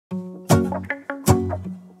Let's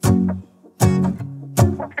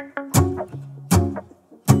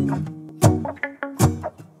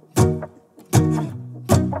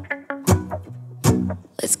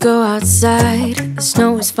go outside, the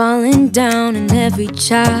snow is falling down and every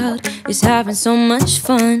child is having so much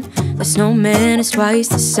fun. The snowman is twice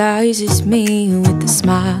the size as me, with a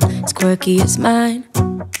smile as quirky as mine.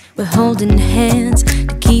 We're holding hands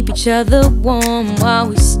to keep each other warm while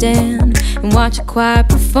we stand and watch a choir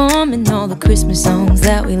performing all the Christmas songs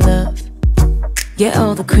that we love. Yeah,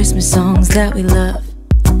 all the Christmas songs that we love.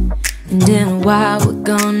 And in a while we're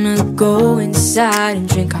gonna go inside and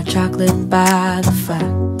drink our chocolate by the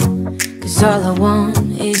fire. 'Cause all I want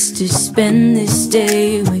is to spend this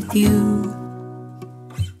day with you.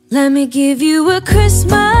 Let me give you a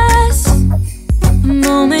Christmas, a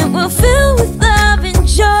moment we'll fill with love and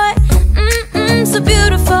joy. So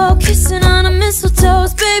beautiful, kissing on a mistletoe,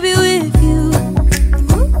 baby, with you.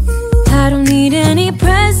 I don't need any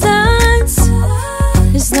presents,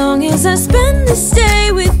 as long as I spend this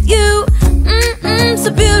day with you. So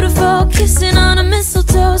beautiful, kissing on a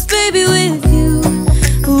mistletoe, baby, with you.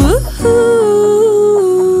 Ooh.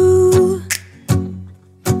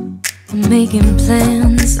 I'm making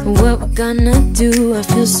plans of what we're gonna do. I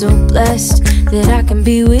feel so blessed that I can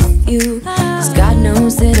be with you. 'Cause God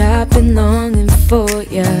knows that I've been longing for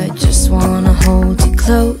you. I just wanna hold you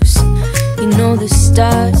close. You know the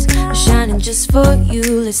stars are shining just for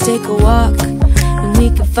you. Let's take a walk and we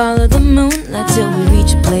can follow the moonlight till we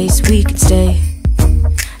reach a place we can stay.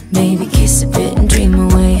 Maybe kiss a bit and dream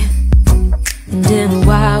away. And in a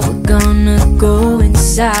while we're gonna go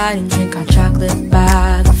inside and drink our chocolate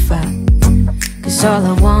by the fire. 'Cause all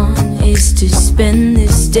I want is to spend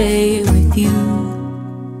this day with you.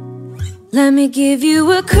 Let me give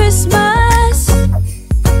you a Christmas,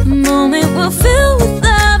 a moment we'll fill with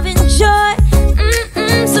love and joy.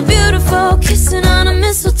 So beautiful, kissing on a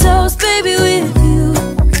mistletoe, baby, with you.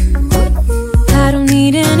 I don't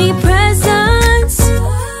need any presents,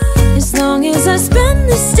 as long as I spend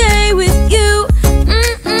this day with you.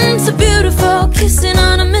 So beautiful, kissing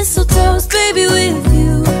on a mistletoe, baby, with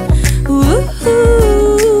you. Ooh.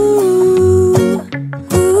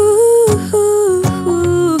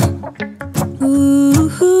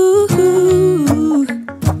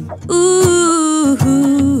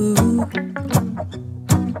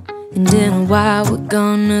 And in a while we're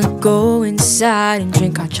gonna go inside and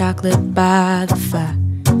drink our chocolate by the fire.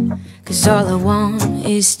 'Cause all I want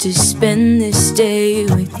is to spend this day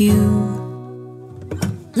with you.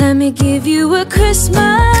 Let me give you a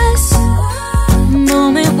Christmas,